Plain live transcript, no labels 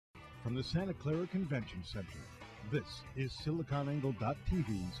from the Santa Clara Convention Center, this is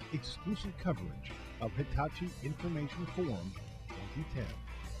SiliconAngle.tv's exclusive coverage of Hitachi Information Forum 2010.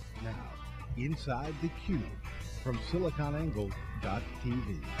 Now, inside the cube from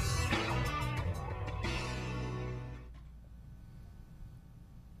SiliconAngle.tv.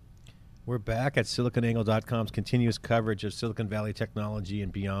 We're back at SiliconAngle.com's continuous coverage of Silicon Valley technology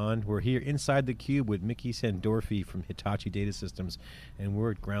and beyond. We're here inside the cube with Miki Sandorfi from Hitachi Data Systems, and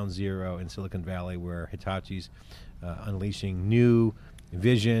we're at ground zero in Silicon Valley where Hitachi's unleashing new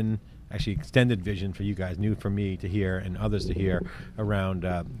vision, actually extended vision for you guys, new for me to hear and others to hear, around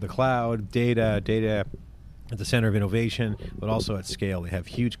the cloud, data at the center of innovation, but also at scale. They have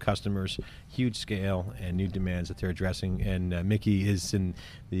huge customers, huge scale, and new demands that they're addressing. And Miki is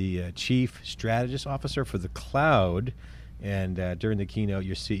the Chief Strategist Officer for the cloud. And during the keynote,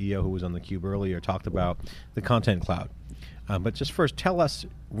 your CEO, who was on the cube earlier, talked about the Content Cloud. But just first, tell us,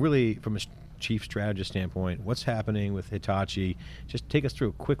 really, from a Chief Strategist standpoint, what's happening with Hitachi. Just take us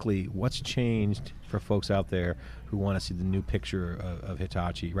through quickly what's changed for folks out there who want to see the new picture of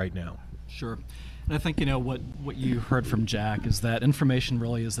Hitachi right now. Sure. And I think, what you heard from Jack is that information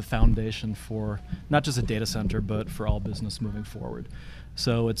really is the foundation for not just a data center, but for all business moving forward.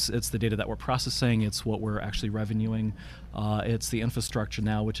 So it's the data that we're processing, it's what we're actually revenuing, it's the infrastructure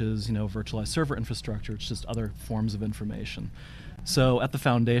now, which is virtualized server infrastructure, it's just other forms of information. So at the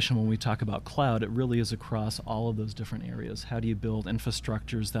foundation, when we talk about cloud, it really is across all of those different areas. How do you build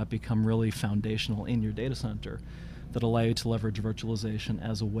infrastructures that become really foundational in your data center, that allow you to leverage virtualization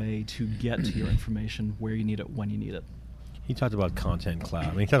as a way to get to your information where you need it, when you need it. He talked about Content Cloud. I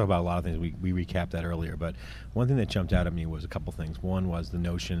mean, he talked about a lot of things. We recapped that earlier, but one thing that jumped out at me was a couple things. One was the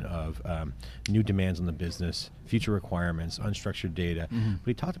notion of new demands on the business, future requirements, unstructured data. Mm-hmm. But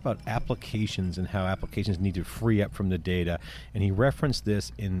he talked about applications and how applications need to free up from the data, and he referenced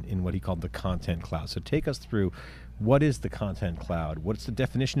this in what he called the Content Cloud. So take us through, what is the Content Cloud? What's the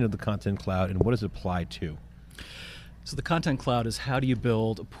definition of the Content Cloud, and what does it apply to? So the Content Cloud is how do you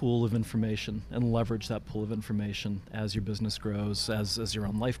build a pool of information and leverage that pool of information as your business grows, as your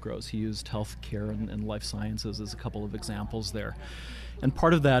own life grows. He used healthcare and life sciences as a couple of examples there. And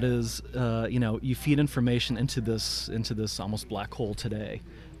part of that is, you feed information into this almost black hole today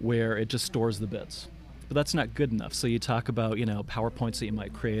where it just stores the bits. But that's not good enough. So you talk about, PowerPoints that you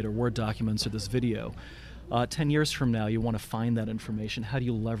might create or Word documents or this video. 10 years from now, you want to find that information. How do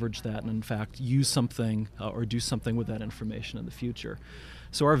you leverage that and, in fact, use something or do something with that information in the future?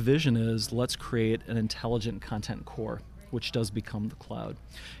 So our vision is, let's create an intelligent content core, which does become the cloud.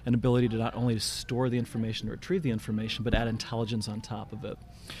 An ability to not only store the information or retrieve the information, but add intelligence on top of it.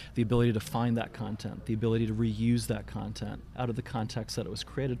 The ability to find that content, the ability to reuse that content out of the context that it was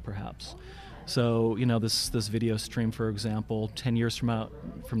created, perhaps. So, this video stream, for example, 10 years from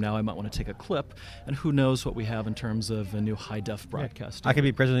now, I might want to take a clip, and who knows what we have in terms of a new high-def broadcast. I could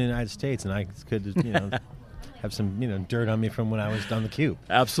be president of the United States, and I could, have some, dirt on me from when I was on the cube.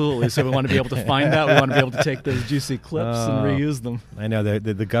 Absolutely. So we want to be able to find that. We want to be able to take those juicy clips and reuse them. I know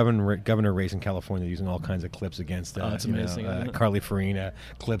the governor race in California using all kinds of clips against. It's amazing. Carly Farina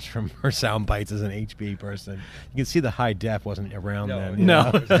clips from her sound bites as an HB person. You can see the high def wasn't around then. No.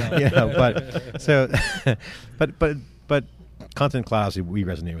 But Content Cloud, obviously, we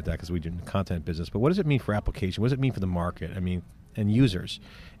resonate with that because we do the content business. But what does it mean for application? What does it mean for the market? I mean, and users.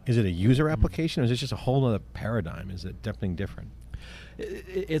 Is it a user application, or is it just a whole other paradigm? Is it definitely different?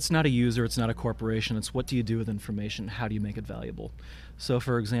 It's not a user, it's not a corporation. It's what do you do with information? How do you make it valuable? So,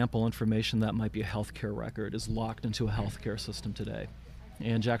 for example, information that might be a healthcare record is locked into a healthcare system today.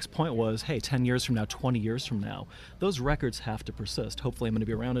 And Jack's point was, hey, 10 years from now, 20 years from now, those records have to persist. Hopefully I'm going to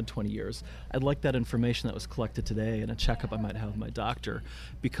be around in 20 years. I'd like that information that was collected today and a checkup I might have with my doctor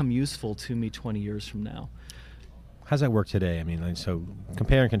become useful to me 20 years from now. How's that work today? I mean, so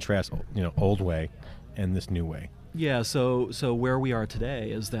compare and contrast, old way and this new way. Yeah, so where we are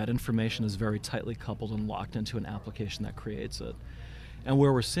today is that information is very tightly coupled and locked into an application that creates it. And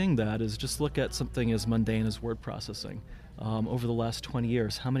where we're seeing that is just look at something as mundane as word processing. Over the last 20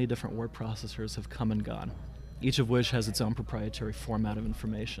 years, how many different word processors have come and gone? Each of which has its own proprietary format of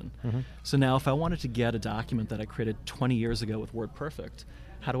information. Mm-hmm. So now if I wanted to get a document that I created 20 years ago with WordPerfect,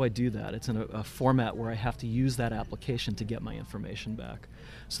 how do I do that? It's in a format where I have to use that application to get my information back.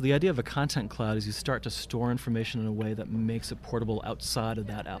 So the idea of a content cloud is you start to store information in a way that makes it portable outside of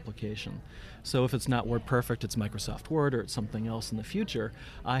that application. So if it's not WordPerfect, it's Microsoft Word or it's something else in the future,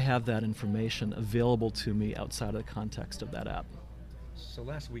 I have that information available to me outside of the context of that app. So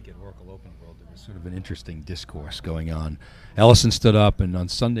last week at Oracle Open World, there was sort of an interesting discourse going on. Ellison stood up and on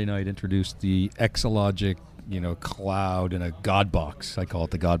Sunday night introduced the Exalogic, cloud in a God box. I call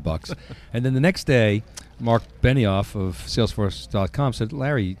it the God box. And then the next day, Mark Benioff of Salesforce.com said,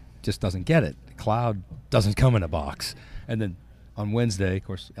 Larry just doesn't get it. Cloud doesn't come in a box. And then on Wednesday, of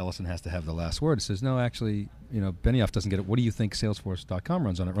course, Ellison has to have the last word. It says, no, actually, Benioff doesn't get it. What do you think Salesforce.com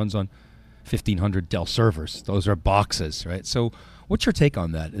runs on? It runs on 1,500 Dell servers. Those are boxes, right? So what's your take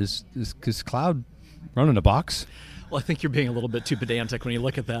on that? Is cloud run in a box? Well, I think you're being a little bit too pedantic when you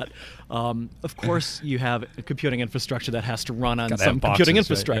look at that. Of course, you have a computing infrastructure that has to run on some computing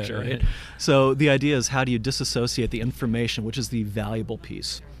infrastructure, right? So the idea is, how do you disassociate the information, which is the valuable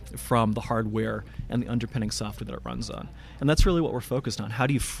piece, from the hardware and the underpinning software that it runs on? And that's really what we're focused on. How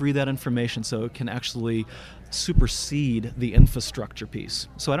do you free that information so it can actually supersede the infrastructure piece?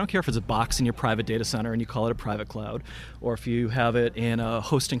 So I don't care if it's a box in your private data center and you call it a private cloud, or if you have it in a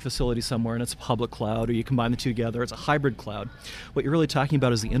hosting facility somewhere and it's a public cloud, or you combine the two together, it's a hybrid cloud. What you're really talking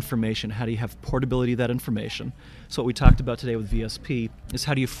about is the information. How do you have portability of that information? So what we talked about today with VSP is,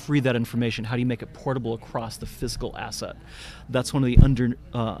 how do you free that information? How do you make it portable across the physical asset? That's one of the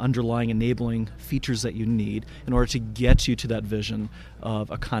underlying enabling features that you need in order to get you to that vision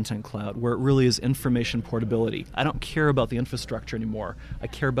of a content cloud, where it really is information portability. I don't care about the infrastructure anymore. I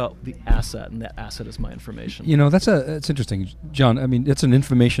care about the asset, and that asset is my information. That's interesting, John. I mean, it's an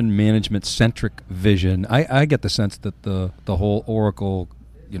information management centric vision. I get the sense that the whole Oracle,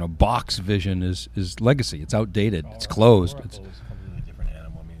 box vision is legacy. It's outdated. It's closed. Oracle's a completely different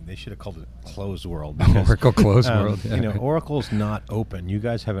animal. I mean, they should have called it closed world. Oracle closed world. Yeah. Oracle's not open. You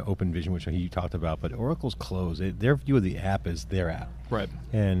guys have an open vision, which you talked about, but Oracle's closed. Their view of the app is their app. Right.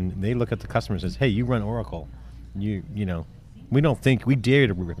 And they look at the customer and says, hey, you run Oracle. We don't think we dare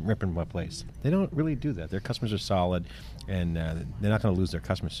to rip in my place. They don't really do that. Their customers are solid, and they're not going to lose their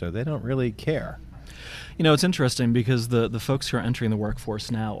customers, so they don't really care. It's interesting because the folks who are entering the workforce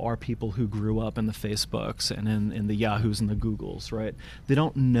now are people who grew up in the Facebooks and in the Yahoos and the Googles, right? They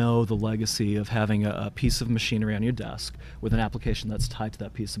don't know the legacy of having a piece of machinery on your desk with an application that's tied to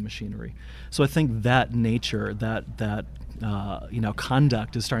that piece of machinery. So I think that nature, that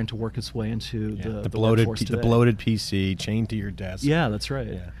conduct is starting to work its way into the bloated workforce today. The bloated PC chained to your desk. Yeah, that's right.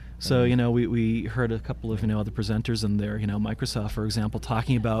 Yeah. So, we heard a couple of, other presenters in there, Microsoft, for example,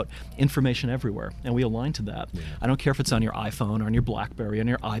 talking about information everywhere, and we align to that. Yeah. I don't care if it's on your iPhone or on your BlackBerry, on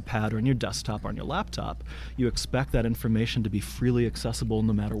your iPad or on your desktop or on your laptop. You expect that information to be freely accessible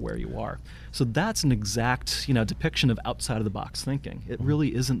no matter where you are. So that's an exact, depiction of outside of the box thinking. It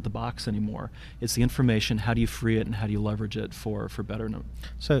really isn't the box anymore. It's the information. How do you free it, and how do you leverage it for betterment?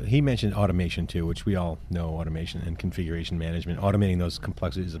 So he mentioned automation too, which we all know, automation and configuration management. Automating those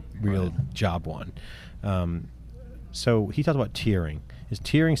complexities is a real job one. So he talked about tiering. Is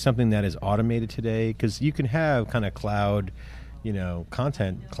tiering something that is automated today? Because you can have kind of cloud,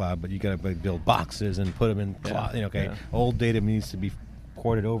 content cloud, but you got to build boxes and put them in cloud. Old data needs to be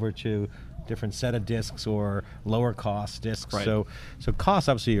ported over to different set of disks or lower cost disks. Right. So costs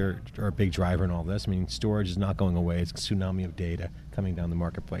obviously are a big driver in all this. I mean, storage is not going away. It's a tsunami of data coming down the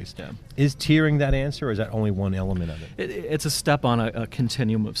marketplace. Yeah. Is tiering that answer, or is that only one element of it? It's a step on a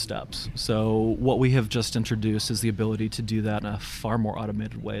continuum of steps. So what we have just introduced is the ability to do that in a far more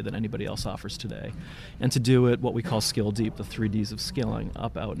automated way than anybody else offers today. And to do it what we call scale deep, the 3 Ds of scaling,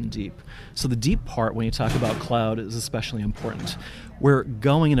 up, out, and deep. So the deep part, when you talk about cloud, is especially important. We're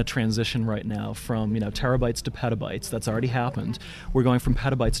going in a transition right now from terabytes to petabytes. That's already happened. We're going from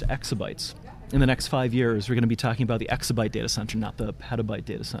petabytes to exabytes. In the next 5 years, we're going to be talking about the exabyte data center, not the petabyte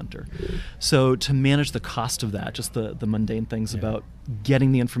data center. So to manage the cost of that, just the mundane things about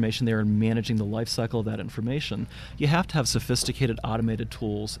getting the information there and managing the life cycle of that information, you have to have sophisticated automated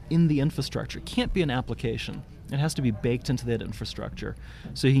tools in the infrastructure. It can't be an application. It has to be baked into that infrastructure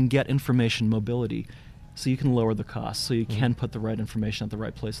so you can get information mobility, so you can lower the cost, so you can put the right information at the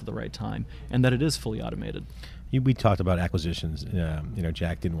right place at the right time, and that it is fully automated. We talked about acquisitions.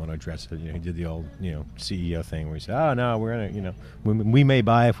 Jack didn't want to address it. He did the old, CEO thing where he said, "Oh no, we're gonna, we may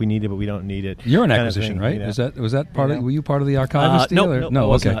buy if we need it, but we don't need it." You're an acquisition, right? Was that part of? Were you part of the archivist deal?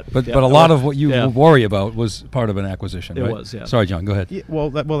 No, okay. Not. But a lot of what you worry about was part of an acquisition, right? It was, yeah. Sorry, John. Go ahead. Yeah, well,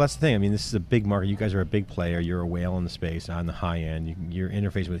 that's the thing. I mean, this is a big market. You guys are a big player. You're a whale in the space on the high end. You're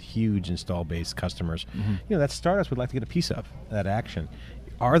interfacing with huge install-based customers. Mm-hmm. That startups would like to get a piece of that action.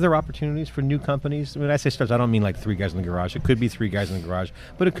 Are there opportunities for new companies? When I say startups, I don't mean like 3 guys in the garage. It could be 3 guys in the garage,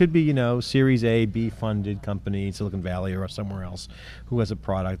 but it could be, Series A, B funded company, Silicon Valley or somewhere else, who has a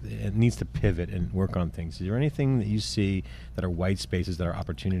product and needs to pivot and work on things. Is there anything that you see that are white spaces that are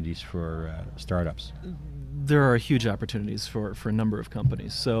opportunities for startups? There are huge opportunities for a number of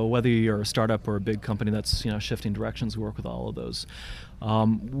companies. So whether you're a startup or a big company that's shifting directions, we work with all of those.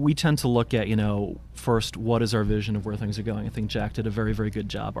 We tend to look at first, what is our vision of where things are going. I think Jack did a very, very good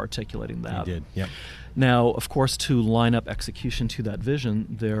job articulating that. He did. Yep. Now, of course, to line up execution to that vision,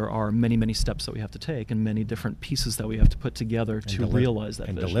 there are many, many steps that we have to take and many different pieces that we have to put together to realize that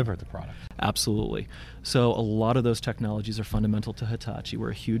vision. And deliver the product. Absolutely. So a lot of those technologies are fundamental to Hitachi.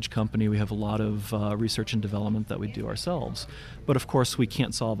 We're a huge company. We have a lot of research and development that we do ourselves. But of course, we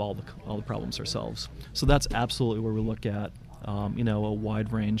can't solve all the problems ourselves. So that's absolutely where we look at a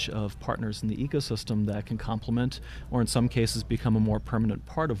wide range of partners in the ecosystem that can complement, or in some cases become a more permanent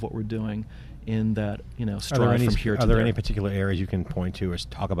part of what we're doing in that, strive from here to there. Are there any particular areas you can point to or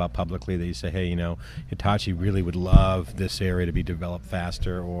talk about publicly that you say, hey, Hitachi really would love this area to be developed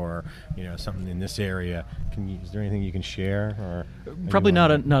faster, or, something in this area? Is there anything you can share? Or probably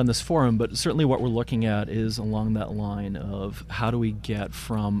not in this forum, but certainly what we're looking at is along that line of how do we get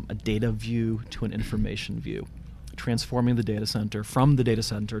from a data view to an information view, transforming the data center from the data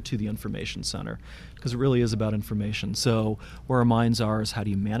center to the information center, because it really is about information. So where our minds are is, how do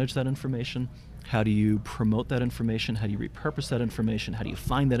you manage that information? How do you promote that information? How do you repurpose that information? How do you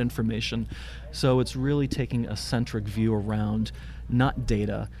find that information? So it's really taking a centric view around not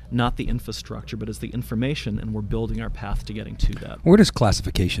data, not the infrastructure, but as the information, and we're building our path to getting to that. Where does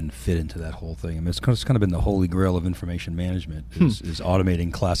classification fit into that whole thing? I mean, it's kind of been the holy grail of information management, is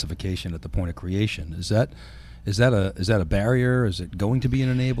automating classification at the point of creation. Is that a barrier? Is it going to be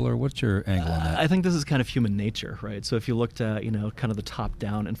an enabler? What's your angle on that? I think this is kind of human nature, right? So if you looked at, kind of the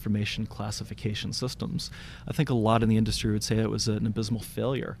top-down information classification systems, I think a lot in the industry would say it was an abysmal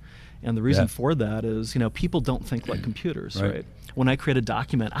failure. And the reason for that is, people don't think like computers, right? When I create a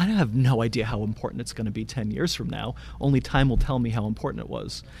document, I have no idea how important it's going to be 10 years from now. Only time will tell me how important it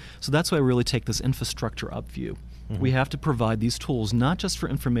was. So that's why I really take this infrastructure up view. We have to provide these tools not just for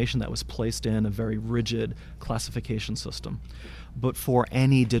information that was placed in a very rigid classification system, but for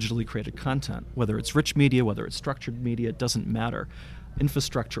any digitally created content, whether it's rich media, whether it's structured media, it doesn't matter.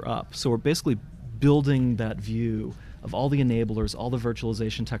 Infrastructure up. So we're basically building that view of all the enablers, all the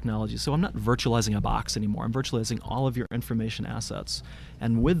virtualization technologies. So I'm not virtualizing a box anymore. I'm virtualizing all of your information assets.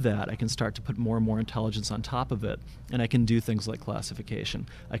 And with that, I can start to put more and more intelligence on top of it. And I can do things like classification.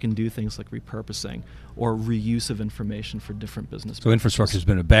 I can do things like repurposing or reuse of information for different business purposes. So infrastructure has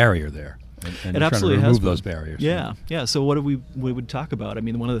been a barrier there. And it absolutely trying to has remove those barriers. Yeah. So what do we would talk about? I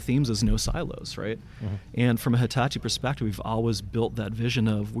mean, one of the themes is no silos, right? And from a Hitachi perspective, we've always built that vision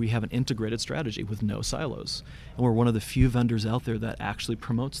of we have an integrated strategy with no silos. And we're one of the few vendors out there that actually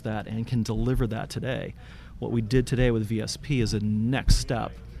promotes that and can deliver that today. What we did today with VSP is a next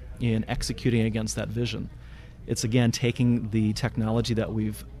step in executing against that vision. It's, again, taking the technology that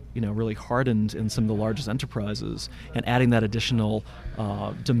we've really hardened in some of the largest enterprises and adding that additional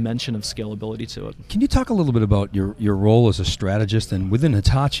dimension of scalability to it. Can you talk a little bit about your role as a strategist and within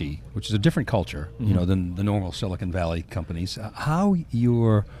Hitachi, which is a different culture, than the normal Silicon Valley companies, how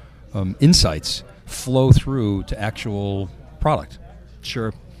your insights flow through to actual product?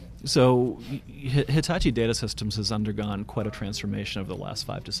 Sure. So Hitachi Data Systems has undergone quite a transformation over the last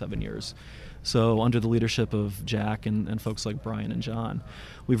 5 to 7 years. So under the leadership of Jack and folks like Brian and John,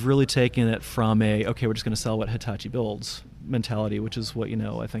 we've really taken it from we're just going to sell what Hitachi builds mentality, which is what,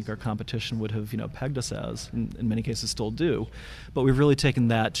 I think our competition would have, pegged us as, and in many cases still do. But we've really taken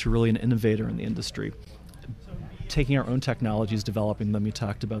that to really an innovator in the industry. Taking our own technologies, developing them. You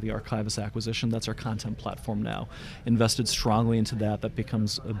talked about the Archivus acquisition. That's our content platform now. Invested strongly into that. That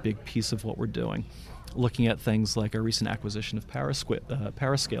becomes a big piece of what we're doing. Looking at things like our recent acquisition of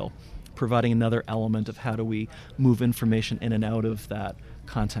Parascale, providing another element of how do we move information in and out of that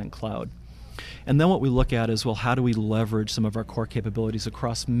content cloud. And then what we look at is, how do we leverage some of our core capabilities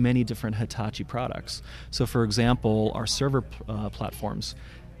across many different Hitachi products? So for example, our server platforms.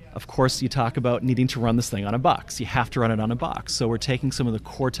 Of course, you talk about needing to run this thing on a box. You have to run it on a box. So we're taking some of the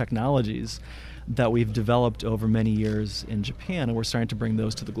core technologies that we've developed over many years in Japan, and we're starting to bring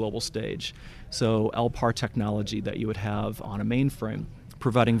those to the global stage. So LPAR technology that you would have on a mainframe,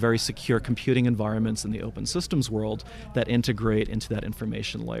 providing very secure computing environments in the open systems world that integrate into that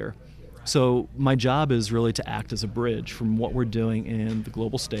information layer. So my job is really to act as a bridge from what we're doing in the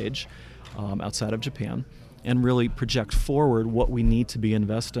global stage outside of Japan, and really project forward what we need to be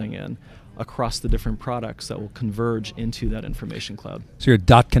investing in across the different products that will converge into that information cloud. So you're a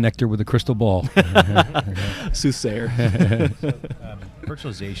dot connector with a crystal ball. Soothsayer.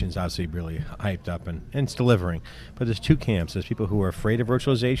 Virtualization is obviously really hyped up and it's delivering. But there's two camps. There's people who are afraid of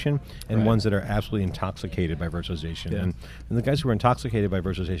virtualization and ones that are absolutely intoxicated by virtualization. Yeah. And the guys who are intoxicated by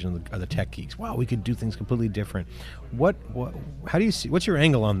virtualization are the tech geeks. Wow, we could do things completely different. How do you see, what's your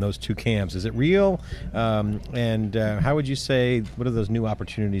angle on those two camps? Is it real? And how would you say, what are those new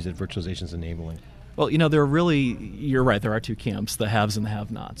opportunities that virtualization is enabling? Well, there are really, you're right, there are two camps, the haves and the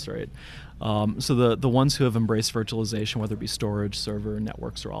have-nots, right? So the ones who have embraced virtualization, whether it be storage, server,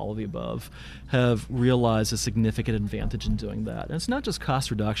 networks, or all of the above, have realized a significant advantage in doing that. And it's not just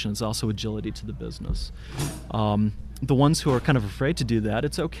cost reduction, it's also agility to the business. The ones who are kind of afraid to do that,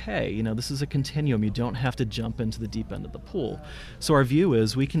 it's okay. This is a continuum. You don't have to jump into the deep end of the pool. So our view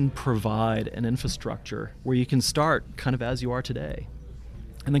is we can provide an infrastructure where you can start kind of as you are today,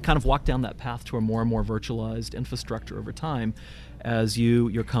 and then kind of walk down that path to a more and more virtualized infrastructure over time as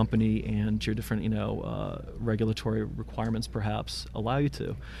your company, and your different, regulatory requirements perhaps allow you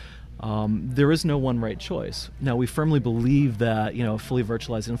to. There is no one right choice. Now, we firmly believe that, a fully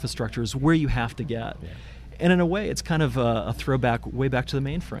virtualized infrastructure is where you have to get. Yeah. And in a way, it's kind of a throwback way back to the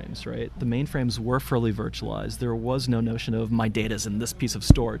mainframes, right? The mainframes were fully virtualized. There was no notion of my data's in this piece of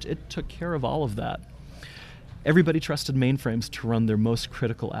storage. It took care of all of that. Everybody trusted mainframes to run their most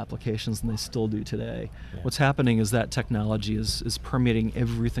critical applications, and they still do today. Yeah. What's happening is that technology is permeating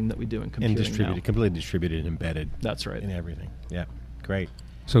everything that we do in computing and distributed, now. Completely distributed and embedded. That's right. In everything. Yeah, great.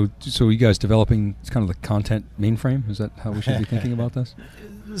 So you guys developing kind of the content mainframe? Is that how we should be thinking about this?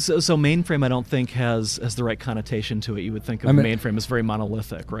 So mainframe, I don't think has the right connotation to it. You would think of mainframe as very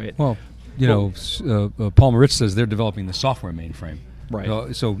monolithic, right? Well, Paul Moritz says they're developing the software mainframe.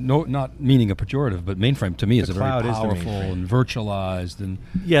 Right. So not meaning a pejorative, but mainframe to me is a very cloud powerful and virtualized and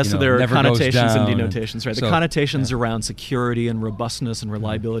so there are connotations and down denotations, right? The connotations around security and robustness and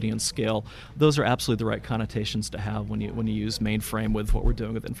reliability and scale, those are absolutely the right connotations to have when you use mainframe with what we're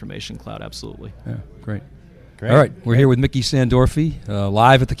doing with information cloud. Absolutely. Yeah, great. All right, we're here with Miki Sandorfi,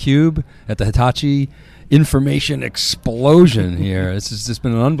 live at the Cube at the Hitachi Information Explosion here. This has just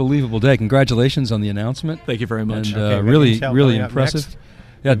been an unbelievable day. Congratulations on the announcement. Thank you very much. And really impressive.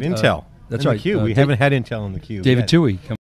 Yeah, Intel. That's in right. The Cube. We haven't had Intel in the Cube David yet. Toohey.